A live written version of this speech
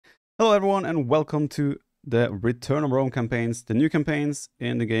Hello everyone and welcome to the Return of Rome campaigns, the new campaigns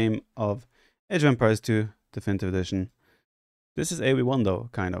in the game of Age of Empires 2 Definitive Edition. This is AOE1 though,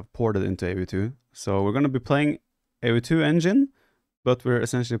 kind of ported into AOE2. So we're going to be playing AOE2 engine, but we're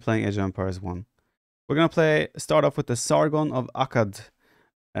essentially playing Age of Empires 1. We're going to start off with the Sargon of Akkad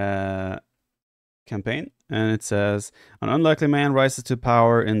campaign, and it says, an unlikely man rises to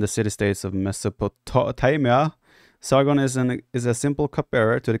power in the city-states of Mesopotamia. Sargon is a simple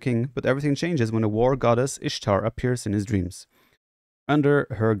cupbearer to the king, but everything changes when the war goddess Ishtar appears in his dreams. Under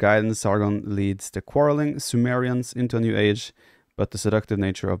her guidance, Sargon leads the quarreling Sumerians into a new age, but the seductive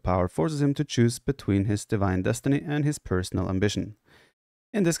nature of power forces him to choose between his divine destiny and his personal ambition.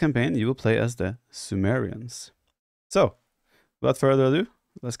 In this campaign, you will play as the Sumerians. So, without further ado,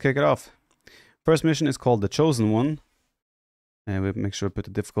 let's kick it off. First mission is called The Chosen One, and we make sure to put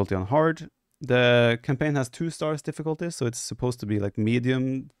the difficulty on hard. The campaign has 2 stars difficulty, so it's supposed to be like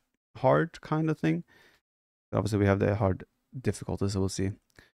medium hard kind of thing. Obviously we have the hard difficulty, so we'll see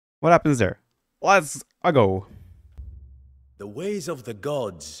what happens there. Let's go. The ways of the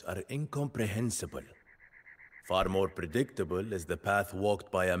gods are incomprehensible. Far more predictable is the path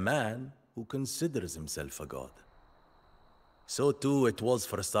walked by a man who considers himself a god. So too it was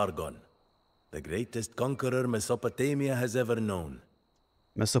for Sargon, the greatest conqueror Mesopotamia has ever known.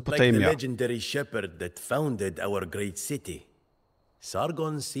 Mesopotamia. Like the legendary shepherd that founded our great city,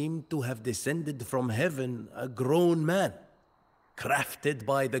 Sargon seemed to have descended from heaven a grown man, crafted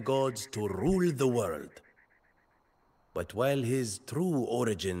by the gods to rule the world. But while his true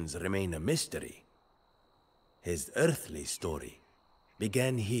origins remain a mystery, his earthly story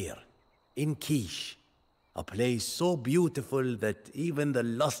began here, in Kish, a place so beautiful that even the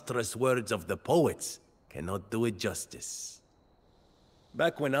lustrous words of the poets cannot do it justice.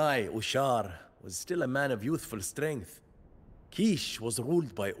 Back when I, Ushar, was still a man of youthful strength, Kish was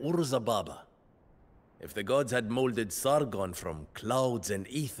ruled by Urzababa. If the gods had molded Sargon from clouds and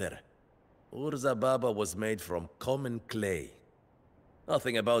ether, Urzababa was made from common clay.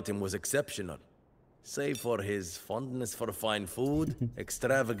 Nothing about him was exceptional, save for his fondness for fine food,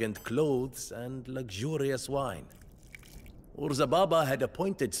 extravagant clothes, and luxurious wine. Urzababa had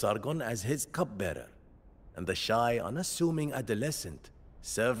appointed Sargon as his cupbearer, and the shy, unassuming adolescent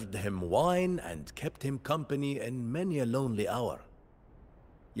served him wine and kept him company in many a lonely hour.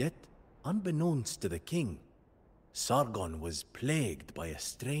 Yet, unbeknownst to the king, Sargon was plagued by a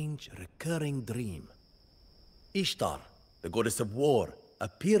strange, recurring dream. Ishtar, the goddess of war,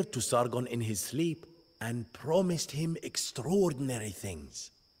 appeared to Sargon in his sleep and promised him extraordinary things.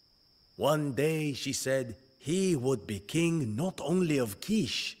 One day, she said, he would be king not only of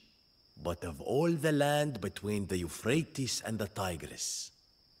Kish, but of all the land between the Euphrates and the Tigris.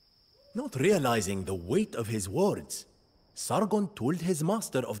 Not realizing the weight of his words, Sargon told his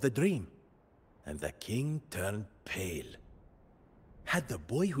master of the dream, and the king turned pale. Had the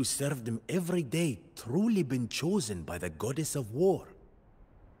boy who served him every day truly been chosen by the goddess of war?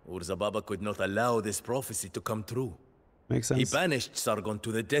 Urzababa could not allow this prophecy to come true. Makes sense. He banished Sargon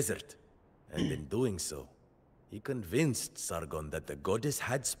to the desert, and in doing so, he convinced Sargon that the goddess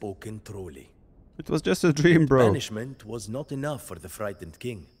had spoken truly. It was just a dream, bro. Banishment was not enough for the frightened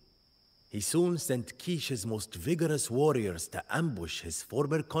king. He soon sent Kish's most vigorous warriors to ambush his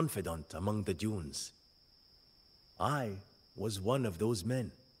former confidant among the dunes. I was one of those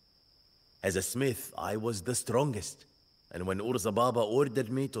men. As a smith, I was the strongest, and when Urzababa ordered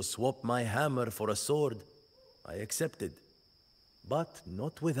me to swap my hammer for a sword, I accepted, but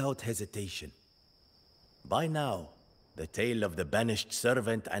not without hesitation. By now, the tale of the banished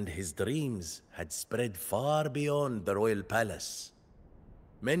servant and his dreams had spread far beyond the royal palace.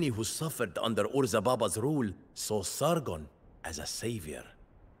 Many who suffered under Urzababa's rule saw Sargon as a savior.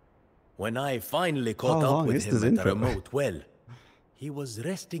 When I finally caught up with him at a remote well, he was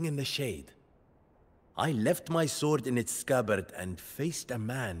resting in the shade. I left my sword in its scabbard and faced a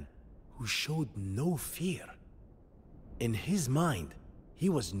man who showed no fear. In his mind, he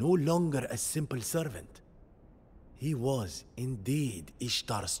was no longer a simple servant. He was indeed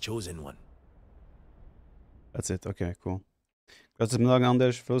Ishtar's chosen one. That's it. Okay, cool. Gratulerer,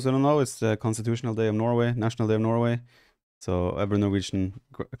 Anders. For those who don't know, it's the Constitutional Day of Norway, National Day of Norway. So every Norwegian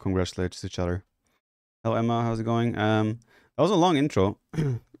congratulates each other. Hello, Emma. How's it going? That was a long intro.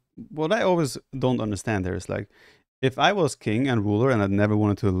 What I always don't understand there is, like, if I was king and ruler and I never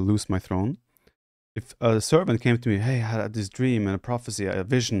wanted to lose my throne, if a servant came to me, hey, I had this dream and a prophecy, a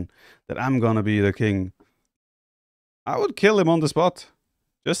vision that I'm gonna be the king, I would kill him on the spot.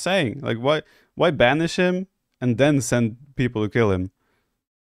 Just saying. Like, why banish him and then send people to kill him?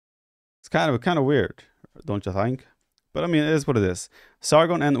 It's kind of weird, don't you think? But I mean, it is what it is.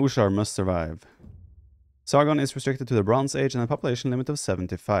 Sargon and Ushar must survive. Sargon is restricted to the Bronze Age and a population limit of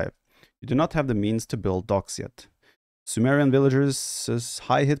 75. You do not have the means to build docks yet. Sumerian villagers'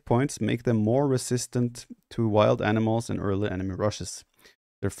 high hit points make them more resistant to wild animals and early enemy rushes.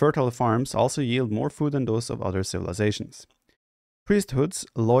 Their fertile farms also yield more food than those of other civilizations. Priesthoods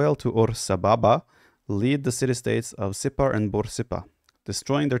loyal to Ur-Sababa lead the city-states of Sippar and Borsippa.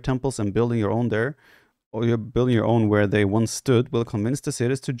 Destroying their temples and building your own there, or you're building your own where they once stood, will convince the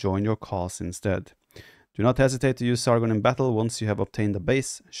cities to join your cause instead. Do not hesitate to use Sargon in battle once you have obtained a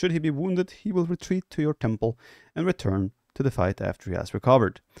base. Should he be wounded, he will retreat to your temple and return to the fight after he has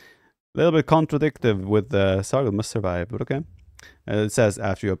recovered. A little bit contradictive with Sargon must survive, but okay. It says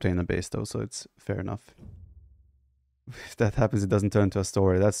after you obtain a base though, so it's fair enough. If that happens, it doesn't turn into a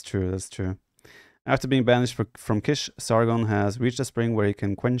story. That's true, that's true. After being banished from Kish, Sargon has reached a spring where he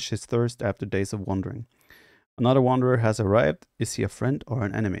can quench his thirst after days of wandering. Another wanderer has arrived. Is he a friend or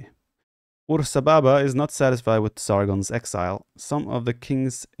an enemy? Ur-Sababa is not satisfied with Sargon's exile. Some of the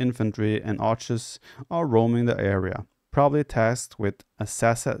king's infantry and archers are roaming the area, probably tasked with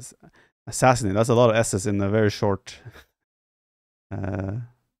assassinating. That's a lot of S's in a very short...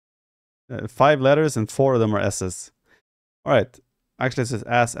 5 letters and 4 of them are S's. Alright. Actually, it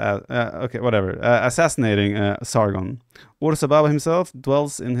says okay, whatever. Assassinating Sargon. Ur-Sababa himself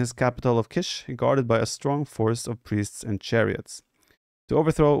dwells in his capital of Kish, guarded by a strong force of priests and chariots. To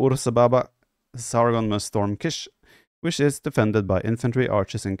overthrow Ur-Sababa, Sargon must storm Kish, which is defended by infantry,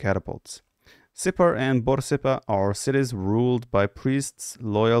 archers, and catapults. Sippar and Borsippa are cities ruled by priests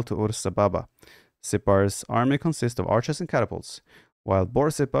loyal to Ur-Sababa. Sippar's army consists of archers and catapults, while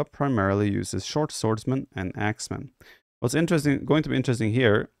Borsippa primarily uses short swordsmen and axemen. What's interesting, going to be interesting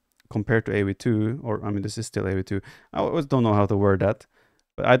here, compared to AOE2, or I mean this is still AOE2, I always don't know how to word that,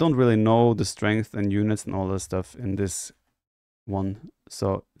 but I don't really know the strength and units and all that stuff in this one,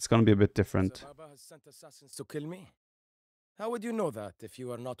 so it's gonna be a bit different. Baba has sent assassins to kill me? How would you know that if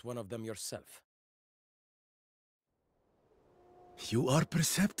you are not one of them yourself? You are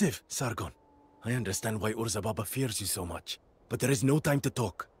perceptive, Sargon. I understand why Ur-Sababa fears you so much, but there is no time to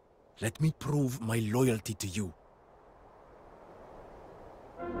talk. Let me prove my loyalty to you.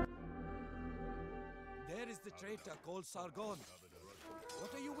 There is the traitor called Sargon.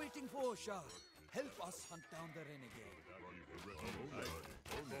 What are you waiting for, Shah? Help us hunt down the renegade.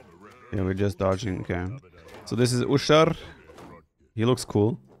 Yeah, we're just dodging, okay. So this is Ushar. He looks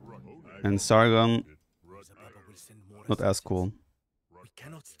cool. And Sargon, not as cool. We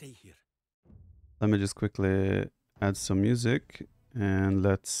cannot stay here. Let me just quickly add some music. And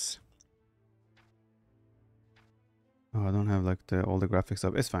let's... Oh, I don't have like all the graphics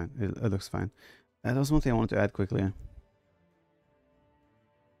up. It's fine. It looks fine. That was one thing I wanted to add quickly. I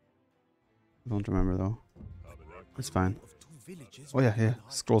don't remember though. It's fine. Oh yeah, yeah.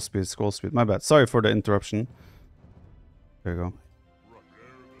 Scroll speed, scroll speed. My bad. Sorry for the interruption. There you go.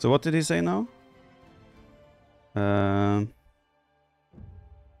 So what did he say now?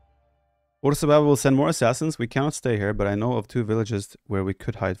 Ur-Sababa will send more assassins. We cannot stay here, but I know of 2 villages where we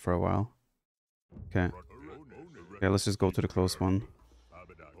could hide for a while. Okay. Okay, let's just go to the close one.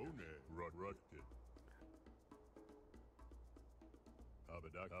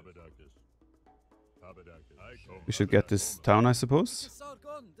 We should get this town, I suppose.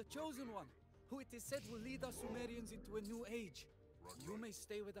 Sargon, the chosen one, who it is said will lead us Sumerians into a new age. You may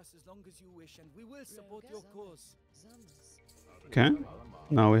stay with us as long as you wish, and we will support your cause. Okay.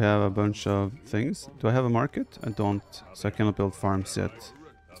 Now we have a bunch of things. Do I have a market? I don't, so I cannot build farms yet.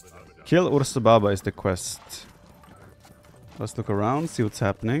 Kill Ur-Sababa is the quest. Let's look around, see what's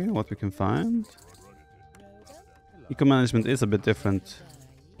happening, what we can find. Eco management is a bit different.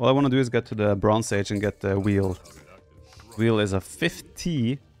 All I want to do is get to the Bronze Age and get the wheel. Wheel is a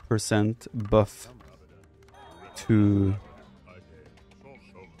 50% buff to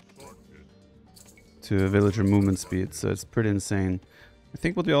villager movement speed, so it's pretty insane. I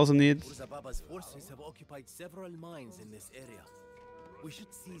think what we also need... Ur-Sababa's forces have occupied several mines in this area. We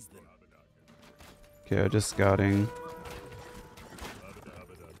should seize them. Okay, just scouting.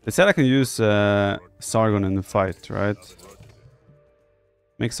 They said I can use Sargon in the fight, right?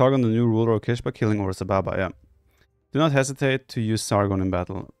 Make Sargon the new ruler of Kish by killing Ur-Sababa, yeah. Do not hesitate to use Sargon in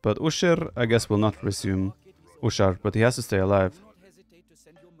battle. But Ushir, I guess, will not resume. Ushar, but he has to stay alive. Do not hesitate to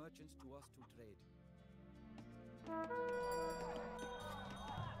send your merchants to us to trade.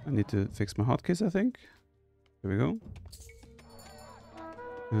 I need to fix my hotkeys, I think. Here we go.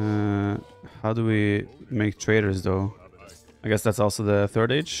 How do we make traders, though? I guess that's also the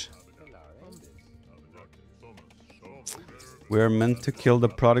 3rd age. We're meant to kill the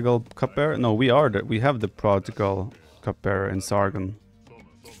prodigal cupbearer? No, we have the prodigal cupbearer in Sargon.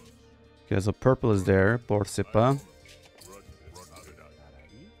 Okay, so purple is there, Borsippa.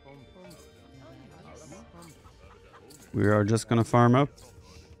 We are just gonna farm up,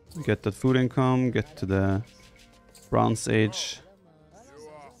 get that food income, get to the Bronze Age. You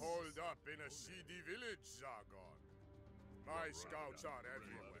are holed up in a seedy village, Sargon. My scouts are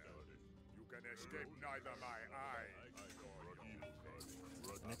everywhere. You can escape neither my eyes nor you.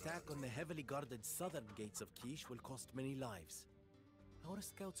 An attack on the heavily guarded southern gates of Kish will cost many lives. Our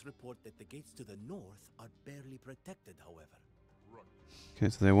scouts report that the gates to the north are barely protected, however. Okay,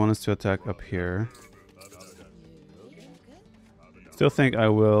 so they want us to attack up here. Still think I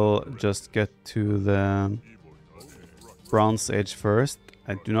will just get to the Bronze Age first.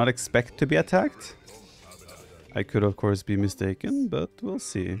 I do not expect to be attacked. I could of course be mistaken, but we'll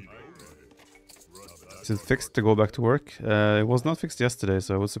see. Is it fixed to go back to work? It was not fixed yesterday,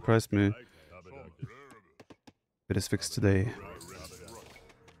 so it would surprise me. It is fixed today.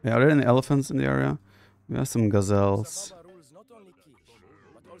 Yeah, are there any elephants in the area? We have some gazelles. Baba rules not only Kish,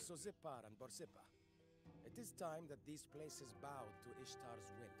 but also Zippar and Borsippa. It is time that these places bowed to Ishtar's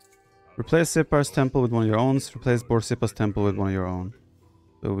will. Replace Zippar's temple with one of your own. Replace Borsippa's temple with one of your own.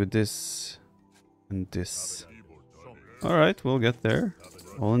 So with this and this. Alright, we'll get there.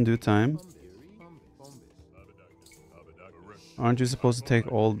 All in due time. Aren't you supposed to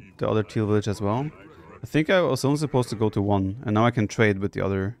take all the other teal village as well? I think I was only supposed to go to one, and now I can trade with the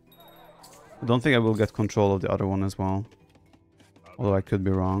other. I don't think I will get control of the other one as well. Although I could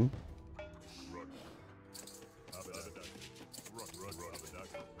be wrong.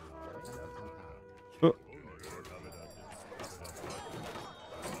 Oh.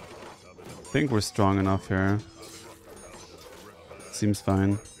 I think we're strong enough here. Seems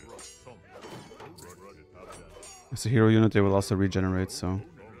fine. It's a hero unit, they will also regenerate, so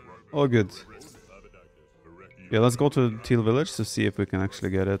all good. Yeah, let's go to the Teal Village to see if we can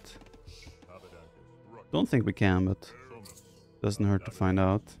actually get it. Don't think we can, but doesn't hurt to find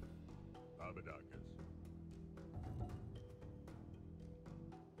out.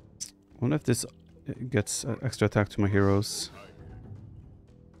 Wonder if this gets extra attack to my heroes.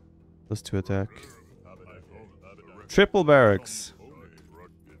 Plus 2 attack. Triple barracks.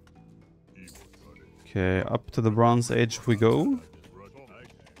 Okay, up to the Bronze Age we go.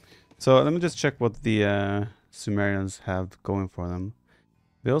 So let me just check what the Sumerians have going for them.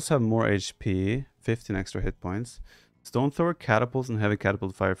 They also have more HP, 15 extra hit points. Stone thrower catapults and heavy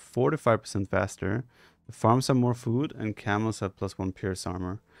catapult fire 45% faster. The farms have more food and camels have +1 pierce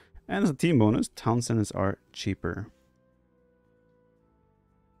armor. And as a team bonus, town centers are cheaper.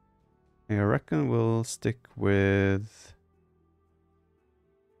 I reckon we'll stick with...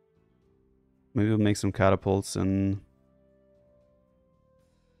 Maybe we'll make some catapults and...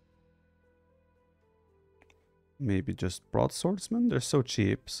 Maybe just broadswordsmen? They're so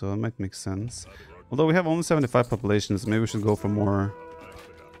cheap, so it might make sense. Although we have only 75 populations, maybe we should go for more...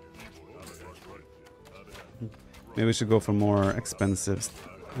 Maybe we should go for more expensive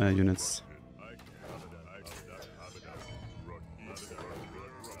units.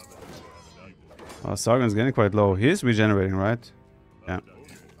 Oh, Sargon's getting quite low. He is regenerating, right? Yeah.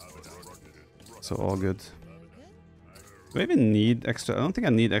 So all good. Do I even need extra? I don't think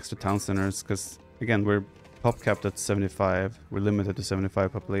I need extra town centers, because again, we're pop capped at 75. We're limited to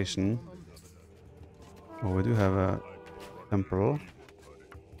 75 population. Oh, we do have a temporal.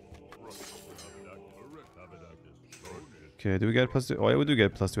 Okay, do we get +2? Oh yeah, we do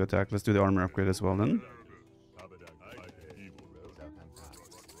get +2 attack. Let's do the armor upgrade as well then.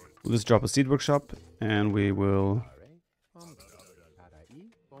 We'll just drop a seed workshop and we will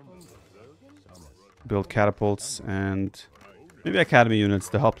build catapults and maybe academy units,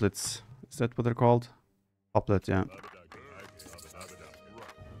 the hoplites. Is that what they're called? Hoplet, yeah.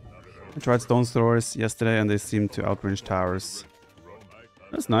 I tried stone throwers yesterday and they seem to outrange towers.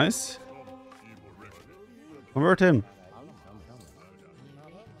 That's nice. Convert him.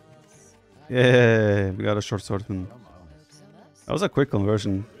 Yeah, we got a short swordsman. That was a quick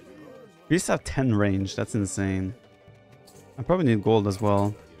conversion. We used to have 10 range, that's insane. I probably need gold as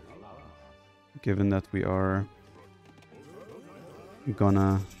well. Given that we are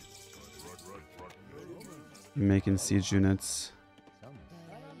gonna be making siege units.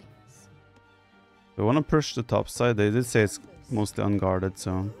 We want to push the top side. They did say it's mostly unguarded,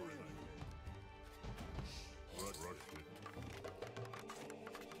 so...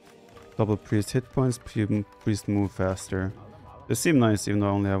 Double priest hit points, priest move faster. They seem nice even though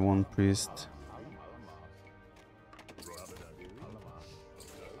I only have one priest.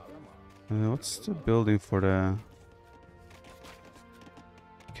 What's the building for the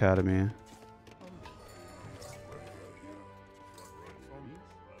academy?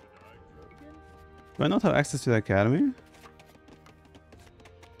 Do I not have access to the academy?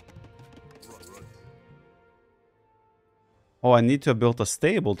 Oh, I need to have built a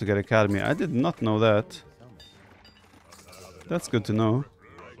stable to get academy. I did not know that. That's good to know.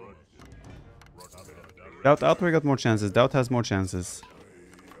 Outbreak got more chances. Doubt has more chances.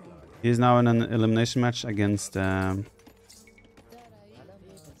 He is now in an elimination match against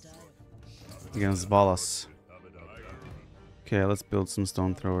Valas. Okay, let's build some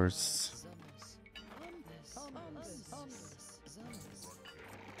stone throwers.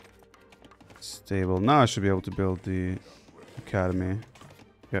 Stable. Now I should be able to build the academy.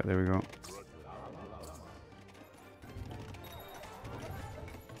 Yeah, there we go.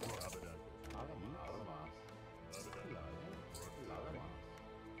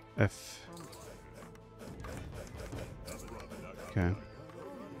 F. Okay.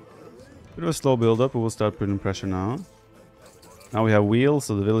 Bit of a slow build up, but we'll start putting pressure now. Now we have wheels,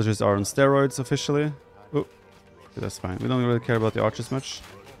 so the villagers are on steroids officially. Oh, okay, that's fine. We don't really care about the archers much.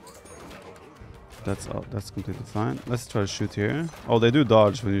 That's all. That's completely fine. Let's try to shoot here. Oh, they do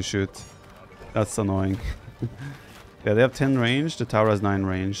dodge when you shoot. That's annoying. Yeah, they have 10 range. The tower has 9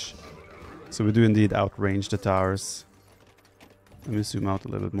 range. So we do indeed outrange the towers. Let me zoom out a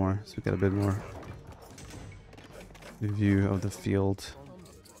little bit more so we get a bit more view of the field.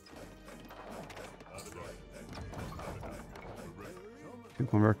 Can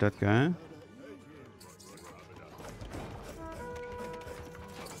convert that guy.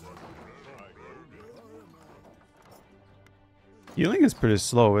 Healing is pretty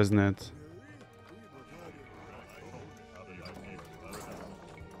slow, isn't it?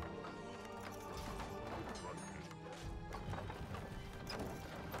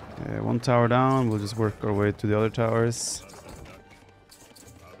 One tower down, we'll just work our way to the other towers.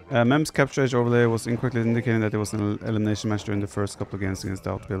 Mem's capture age overlay was incorrectly indicating that it was an elimination match during the first couple of games against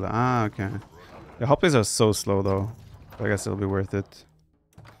the Outfield. Ah, okay. The hoppies are so slow though. But I guess it'll be worth it.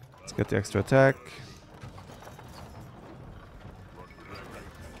 Let's get the extra attack.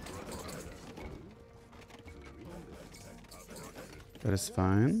 That is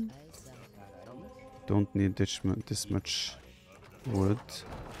fine. Don't need this much wood.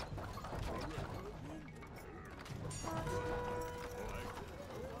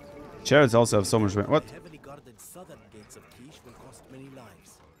 Chariots also have so much. What?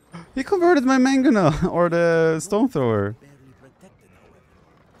 He converted my Mangana or the stone thrower.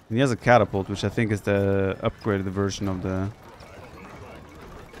 And he has a catapult, which I think is the upgraded version of the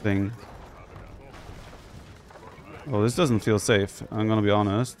thing. Oh, this doesn't feel safe. I'm gonna be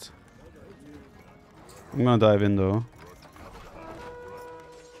honest. I'm gonna dive in though.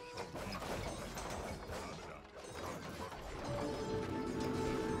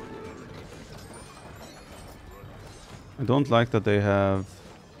 I don't like that they have...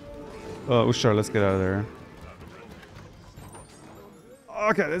 Oh, Ushar, let's get out of there.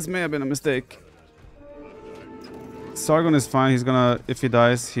 Okay, this may have been a mistake. Sargon is fine. He's gonna... If he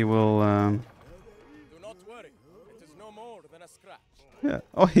dies, he will... Do not worry. It is no more than a scratch. Yeah.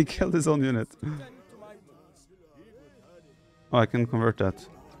 Oh, he killed his own unit. Oh, I can convert that.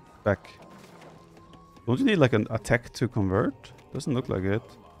 Back. Don't you need like a tech to convert? Doesn't look like it.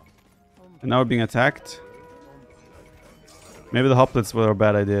 And now we're being attacked. Maybe the hoplits were a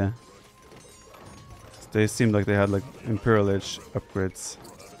bad idea. They seemed like they had like Imperial Age upgrades.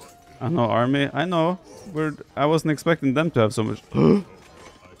 I know, army. I know. I wasn't expecting them to have so much.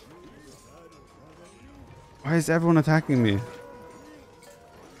 Why is everyone attacking me?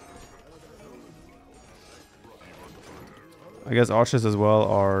 I guess archers as well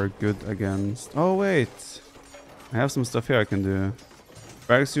are good against... Oh wait! I have some stuff here I can do.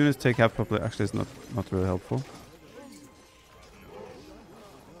 Barracks units take half population. Actually, it's not really helpful.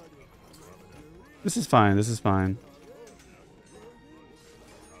 This is fine, this is fine.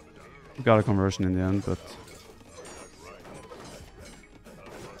 We got a conversion in the end, but...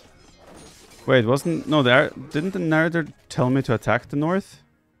 Wait, wasn't... No, didn't the narrator tell me to attack the north?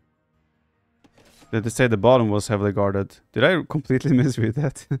 Did they say the bottom was heavily guarded? Did I completely misread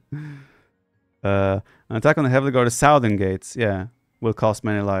that? An attack on the heavily guarded southern gates, yeah, will cost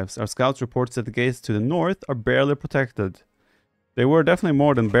many lives. Our scouts reports that the gates to the north are barely protected. They were definitely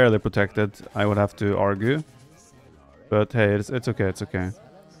more than barely protected, I would have to argue. But hey, it's okay, it's okay.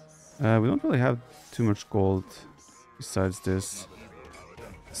 We don't really have too much gold besides this.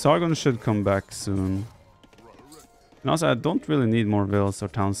 Sargon should come back soon. And also, I don't really need more villas or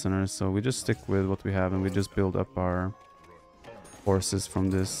town centers, so we just stick with what we have and we just build up our forces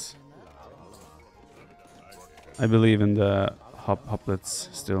from this. I believe in the hoplets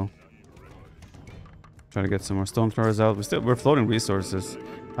still. Try to get some more stone throwers out. We're floating resources.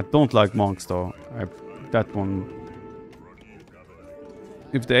 I don't like monks though. That one.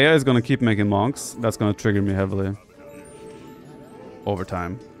 If the AI is gonna keep making monks, that's gonna trigger me heavily. Over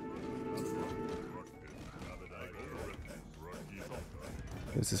time.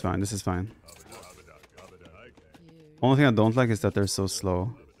 This is fine, this is fine. Only thing I don't like is that they're so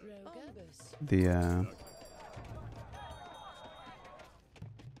slow. The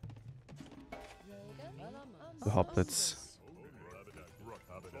hoplits.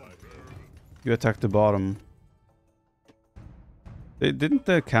 You attack the bottom. Didn't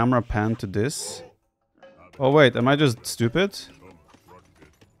the camera pan to this? Oh wait, am I just stupid?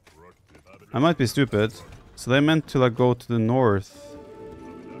 I might be stupid. So they meant to like go to the north.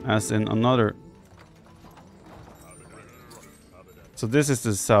 As in another... So this is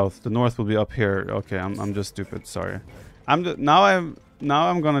the south. The north will be up here. Okay, I'm just stupid, sorry. Now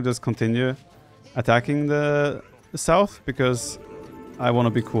I'm gonna just continue attacking the south because I want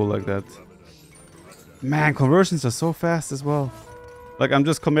to be cool like that. Man, conversions are so fast as well. Like I'm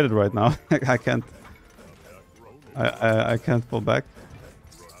just committed right now. I can't pull back.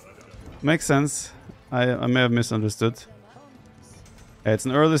 Makes sense. I may have misunderstood. Yeah, it's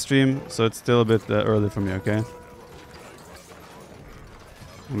an early stream, so it's still a bit early for me, okay?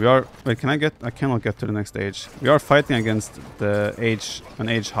 We are... Wait, can I get... I cannot get to the next age. We are fighting against an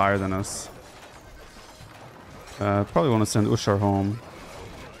age higher than us. Probably want to send Ushar home.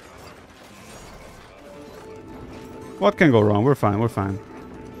 What can go wrong? We're fine, we're fine.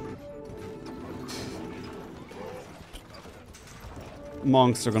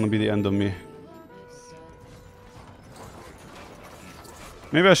 Monks are gonna be the end of me.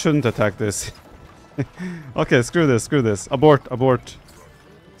 Maybe I shouldn't attack this. Okay, screw this, screw this. Abort, abort.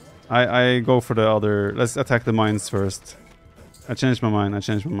 I go for the other... Let's attack the mines first. I changed my mind, I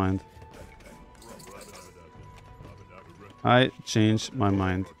changed my mind. I changed my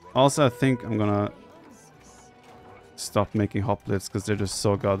mind. Also, I think I'm gonna... stop making hoplites because they're just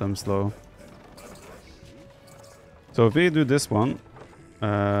so goddamn slow. So if we do this one,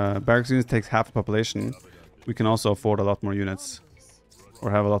 barracks units takes half the population. We can also afford a lot more units. Or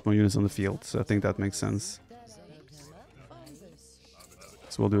have a lot more units on the field. So I think that makes sense.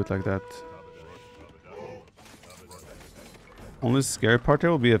 So we'll do it like that. Only scary part here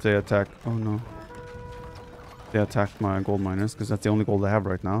will be if they attack... Oh no. They attack my gold miners because that's the only gold I have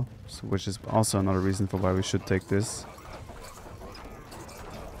right now. So, which is also another reason for why we should take this.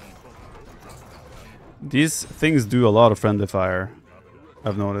 These things do a lot of friendly fire,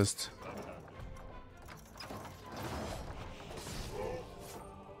 I've noticed.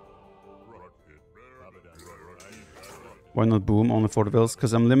 Why not boom only 40 vills?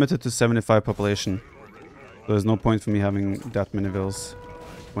 Because I'm limited to 75 population. So there's no point for me having that many vills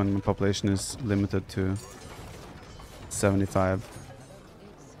when my population is limited to 75.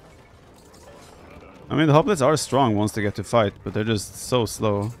 I mean, the hoplites are strong once they get to fight, but they're just so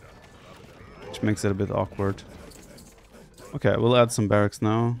slow. Which makes it a bit awkward. Okay, we'll add some barracks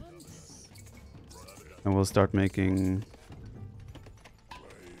now. And we'll start making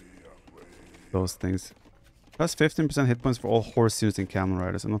those things. Plus 15% hit points for all horse units and camel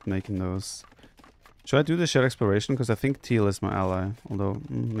riders. I'm not making those. Should I do the shared exploration? Because I think Teal is my ally. Although,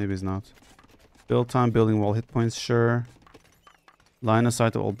 maybe it's not. Build time, building wall hit points, sure. Line of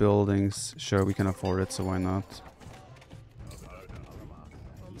sight to all buildings. Sure, we can afford it, so why not?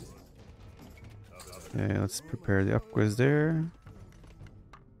 Okay, let's prepare the upgrades there.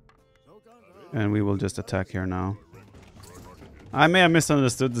 And we will just attack here now. I may have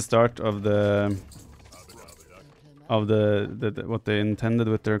misunderstood the start of the what they intended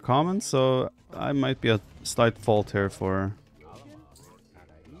with their comments, so I might be at slight fault here for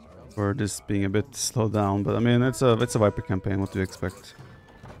this being a bit slowed down. But I mean, it's a Viper campaign. What do you expect?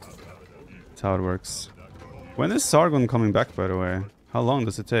 That's how it works. When is Sargon coming back, by the way? How long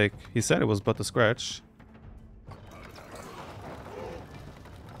does it take? He said it was but a scratch.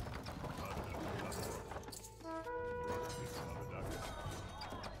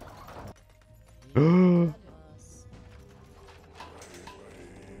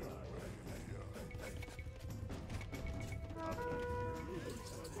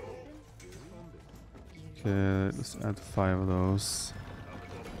 Okay, let's add 5 of those.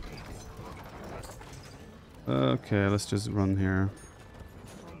 Okay, let's just run here.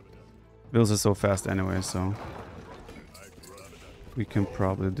 Bills are so fast anyway, so we can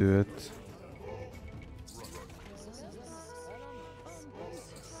probably do it.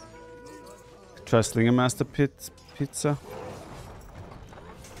 Try Slinger Master Pizza.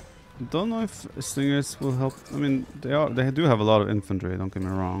 Don't know if slingers will help. I mean, they do have a lot of infantry, don't get me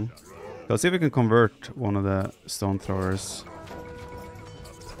wrong. Let's see if we can convert one of the stone throwers.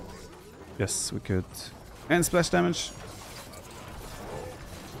 Yes, we could. And splash damage.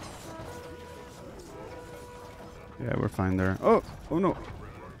 Yeah, we're fine there. Oh! Oh no!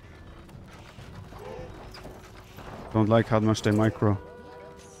 Don't like how much they micro.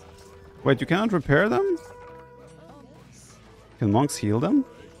 Wait, you cannot repair them? Can monks heal them?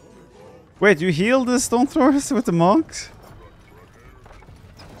 Wait, you heal the stone throwers with the monks?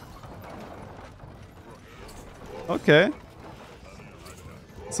 Okay.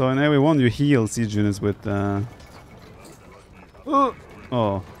 So in AOE1 you heal siege units with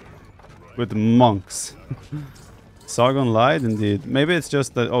oh, with the monks. Sargon lied indeed. Maybe it's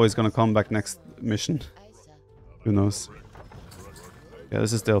just that, oh, he's gonna come back next mission. Who knows? Yeah,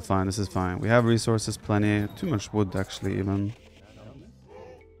 this is still fine. This is fine. We have resources plenty. Too much wood actually even.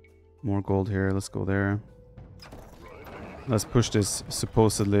 More gold here. Let's go there. Let's push this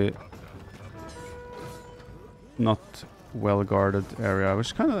supposedly not well guarded area,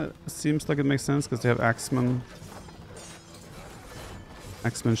 which kind of seems like it makes sense because they have axemen.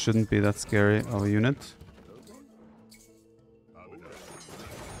 Axemen shouldn't be that scary of a unit.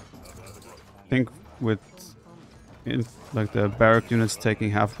 I think with like the barrack units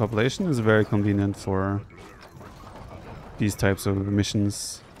taking half the population is very convenient for these types of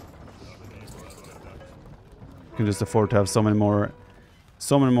missions. You can just afford to have so many more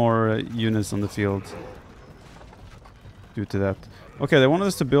units on the field due to that. Okay, they wanted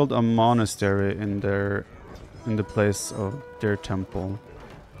us to build a monastery in the place of their temple.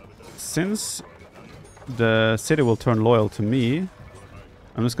 Since the city will turn loyal to me,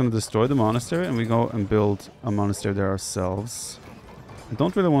 I'm just going to destroy the monastery and we go and build a monastery there ourselves. I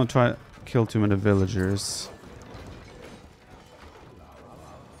don't really want to try kill too many villagers.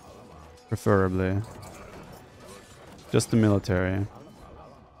 Preferably. Just the military.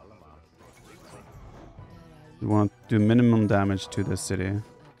 We want to do minimum damage to the city.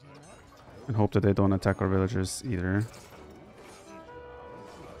 And hope that they don't attack our villagers either.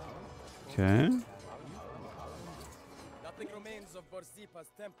 Okay. Nothing remains of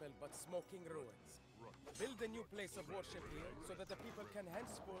Borzipa's temple but smoking ruins. Build a new place of worship here so that the people can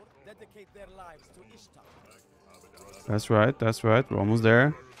henceforth dedicate their lives to Ishtar. That's right, that's right. We're almost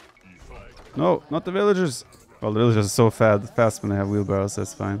there. No, not the villagers. Well, the villagers are so fast when they have wheelbarrows,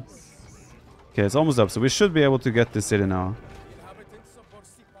 that's fine. Okay, it's almost up, so we should be able to get the city now. The inhabitants of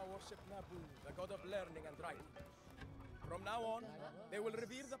Borzipa worship Nabu, the god of learning and writing. From now on, they will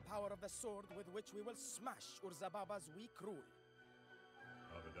revere the power of the sword with which we will smash Urzababa's weak rule.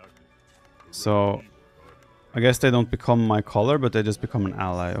 So, I guess they don't become my color, but they just become an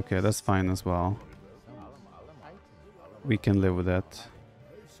ally. Okay, that's fine as well. We can live with that.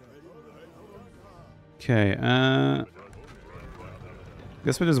 Okay,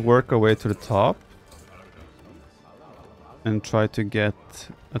 guess we just work our way to the top. And try to get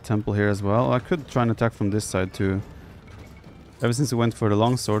a temple here as well. I could try and attack from this side too. Ever since we went for the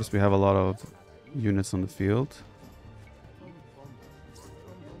long swords, we have a lot of units on the field.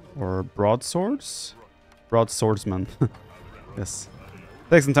 Or broadswords? Broadswordsmen. Yes.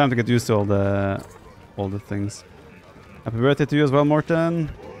 Takes some time to get used to all the things. Happy birthday to you as well,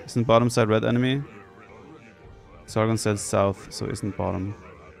 Morten. Isn't bottom side red enemy? Sargon said south, so isn't bottom.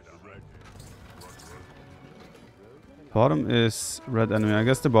 Bottom is red enemy. I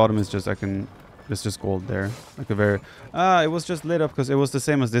guess the bottom is just it's just gold there. Like a very it was just lit up because it was the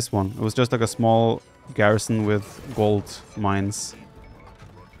same as this one. It was just like a small garrison with gold mines.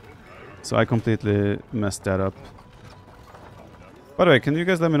 So I completely messed that up. By the way, can you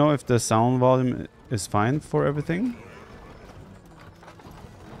guys let me know if the sound volume is fine for everything?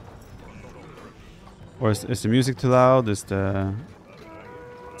 Or is the music too loud? Is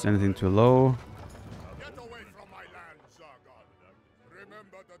anything too low? Get away from my land, Sargon.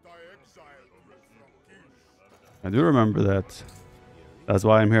 Remember that I exiled you from Kish. I do remember that. That's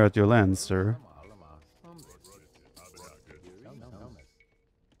why I'm here at your land, sir.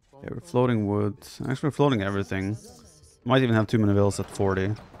 Yeah, we're floating wood. Actually, we're floating everything. Might even have too many vills at 40.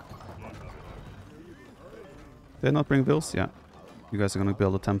 Did they not bring vills? Yeah. You guys are gonna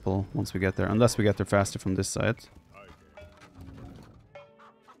build a temple once we get there. Unless we get there faster from this side.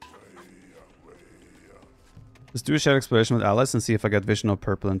 Let's do a shared exploration with allies and see if I get vision of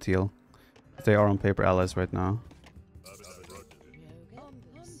purple and teal. If they are on paper allies right now.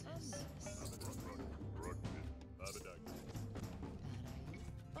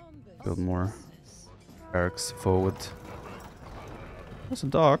 Build more barracks forward. There's a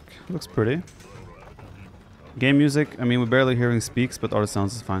dock. Looks pretty. Game music. I mean, we're barely hearing speaks, but other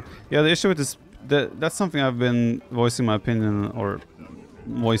sounds is fine. Yeah, the issue with this... that's something I've been voicing my opinion or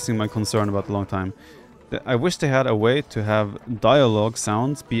voicing my concern about a long time. I wish they had a way to have dialogue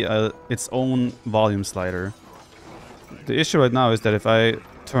sounds be its own volume slider. The issue right now is that if I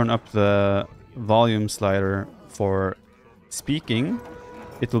turn up the volume slider for speaking,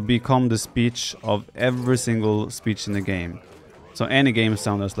 it will become the speech of every single speech in the game. So any game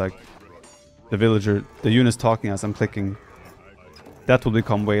sound that's like the villager, the units talking as I'm clicking, that will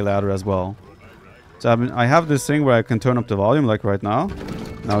become way louder as well. So I have this thing where I can turn up the volume like right now.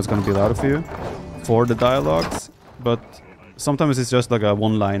 Now it's going to be louder for you for the dialogues, but sometimes it's just like a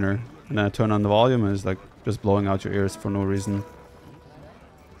one-liner and then I turn on the volume and it's like just blowing out your ears for no reason.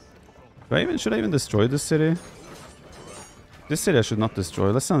 Should I even destroy this city? This city I should not destroy.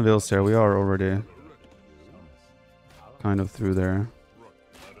 Let's send Vils here. We are already kind of through there.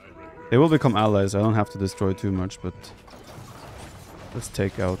 They will become allies. I don't have to destroy too much, but let's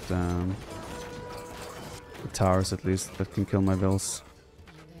take out the towers at least that can kill my Vils.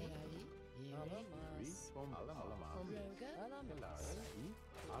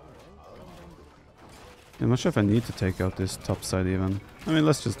 I'm not sure if I need to take out this top side even. I mean,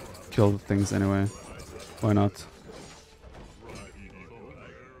 let's just kill things anyway. Why not?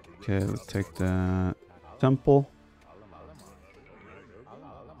 Okay, let's take the temple.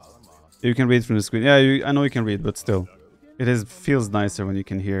 You can read from the screen. Yeah, I know you can read, but still. It feels nicer when you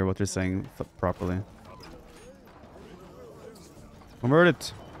can hear what they're saying properly. Convert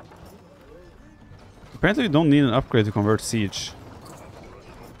it. Apparently you don't need an upgrade to convert siege.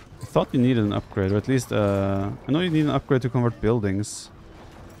 I thought you needed an upgrade, or at least I know you need an upgrade to convert buildings.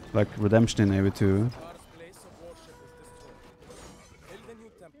 Like Redemption in AOE2.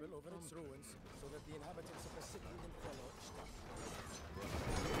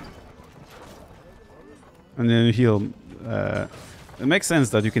 And then you heal. It makes sense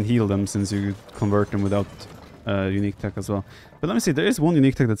that you can heal them since you convert them without unique tech as well. But let me see, there is one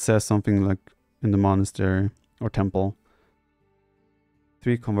unique tech that says something like in the monastery or temple.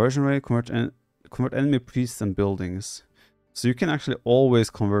 3 conversion rate, convert enemy priests and buildings. So you can actually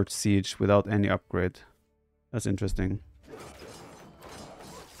always convert siege without any upgrade. That's interesting.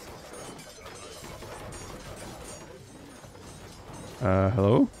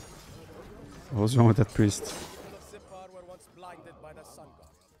 Hello? What's wrong with that priest?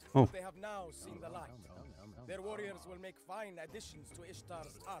 Oh. They have now seen the light. Their warriors will make fine additions to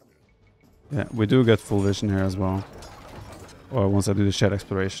Ishtar's army. Yeah, we do get full vision here as well. Or once I do the shed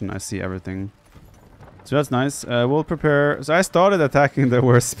exploration, I see everything. So that's nice. We'll prepare. So I started attacking the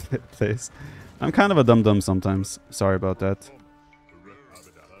worst place. I'm kind of a dum-dum sometimes. Sorry about that.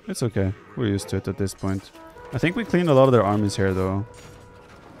 It's okay. We're used to it at this point. I think we cleaned a lot of their armies here though.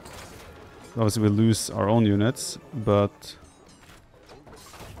 Obviously we lose our own units, but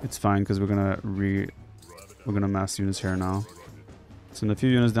it's fine because we're gonna mass units here now. Send a few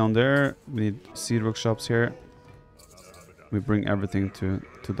units down there. We need seed workshops here. We bring everything to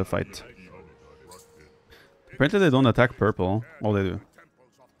the fight. Apparently they don't attack purple. Oh, they do.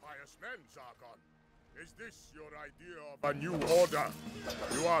 Is this your idea of a new order?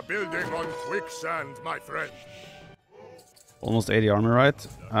 You are building on quicksand, my friend. Almost 80 armor, right?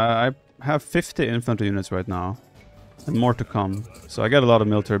 I have 50 infantry units right now. And more to come. So I get a lot of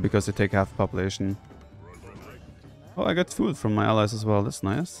military because they take half the population. Oh, I got food from my allies as well. That's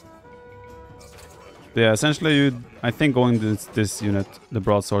nice. But yeah, essentially I think going this unit, the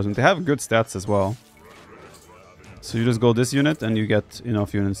broadswords, and they have good stats as well. So you just go this unit and you get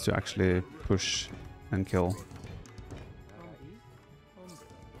enough units to actually push and kill.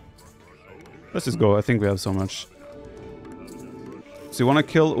 Let's just go. I think we have so much. So you want to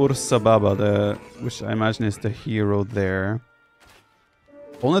kill Ursababa, which I imagine is the hero there.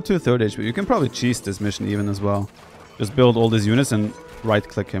 Only 2/3 HP. You can probably cheese this mission even as well. Just build all these units and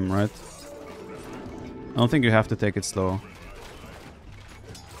right-click him, right? I don't think you have to take it slow.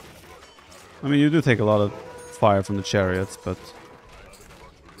 I mean, you do take a lot of fire from the chariots, but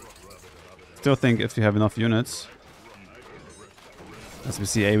still think if you have enough units. As we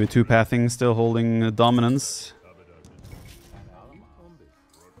see, AOE2 pathing still holding dominance.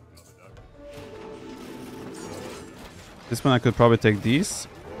 This one I could probably take these,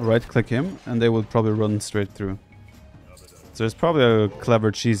 right-click him, and they would probably run straight through. So there's probably a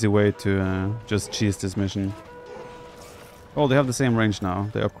clever, cheesy way to just cheese this mission. Oh, they have the same range now.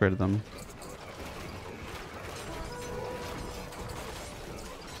 They upgraded them.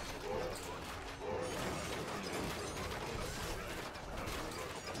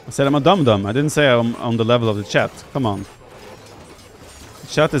 I said I'm a dum-dum. I didn't say I'm on the level of the chat. Come on. The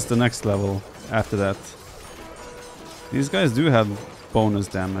chat is the next level after that. These guys do have bonus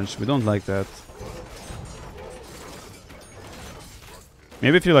damage. We don't like that.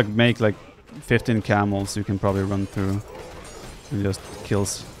 Maybe if you like make like 15 camels you can probably run through and just kill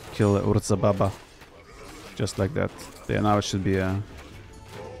Urzababa. Just like that. Yeah, now it should be a...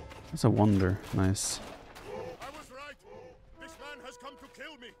 That's a wonder. Nice. I was right. This man has come to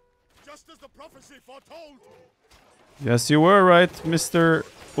kill me, just as the prophecy foretold. Yes, you were right, Mr.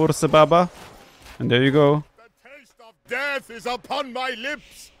 Urzababa. And there you go. The taste of death is upon my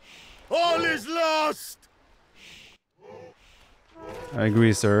lips. All is lost. I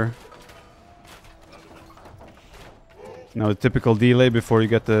agree, sir. Now the typical delay before you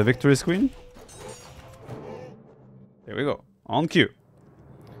get the victory screen. There we go. On cue.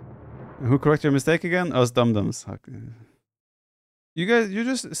 Who corrected your mistake again? Us dum-dums. You guys, you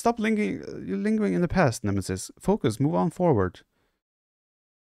just stop lingering in the past, Nemesis. Focus, move on forward.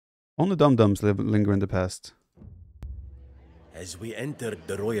 Only dum-dums linger in the past. As we entered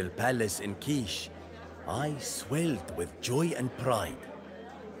the royal palace in Kish, I swelled with joy and pride.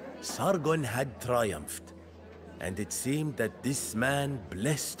 Sargon had triumphed, and it seemed that this man,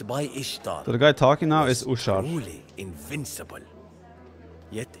 blessed by Ishtar, So the guy talking now was is Ushar. truly invincible.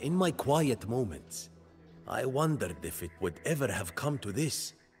 Yet in my quiet moments, I wondered if it would ever have come to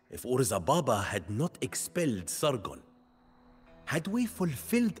this, if Urzababa had not expelled Sargon. Had we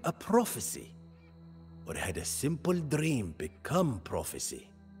fulfilled a prophecy? Or had a simple dream become prophecy,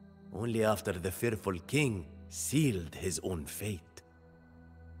 only after the fearful king sealed his own fate?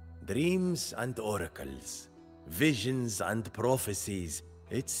 Dreams and oracles, visions and prophecies,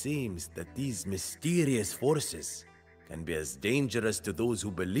 it seems that these mysterious forces can be as dangerous to those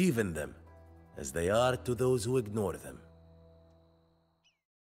who believe in them as they are to those who ignore them.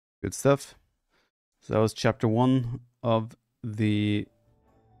 Good stuff. So that was chapter 1 of the...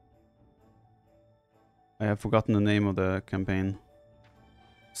 I have forgotten the name of the campaign.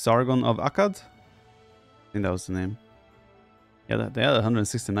 Sargon of Akkad? I think that was the name. Yeah, they had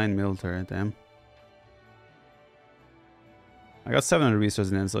 169 military, damn. I got 700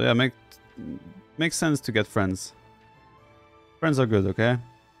 resources in, so yeah, makes sense to get friends. Friends are good, okay?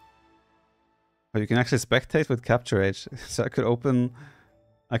 But you can actually spectate with capture age. So I could open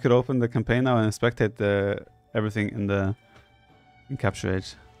the campaign now and spectate everything in capture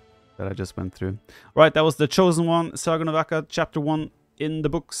age that I just went through. Right, that was the chosen one, Sargon of Akkad, chapter 1 in the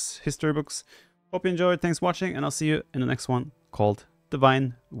books, history books. Hope you enjoyed. Thanks for watching, and I'll see you in the next one called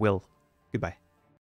Divine Will. Goodbye.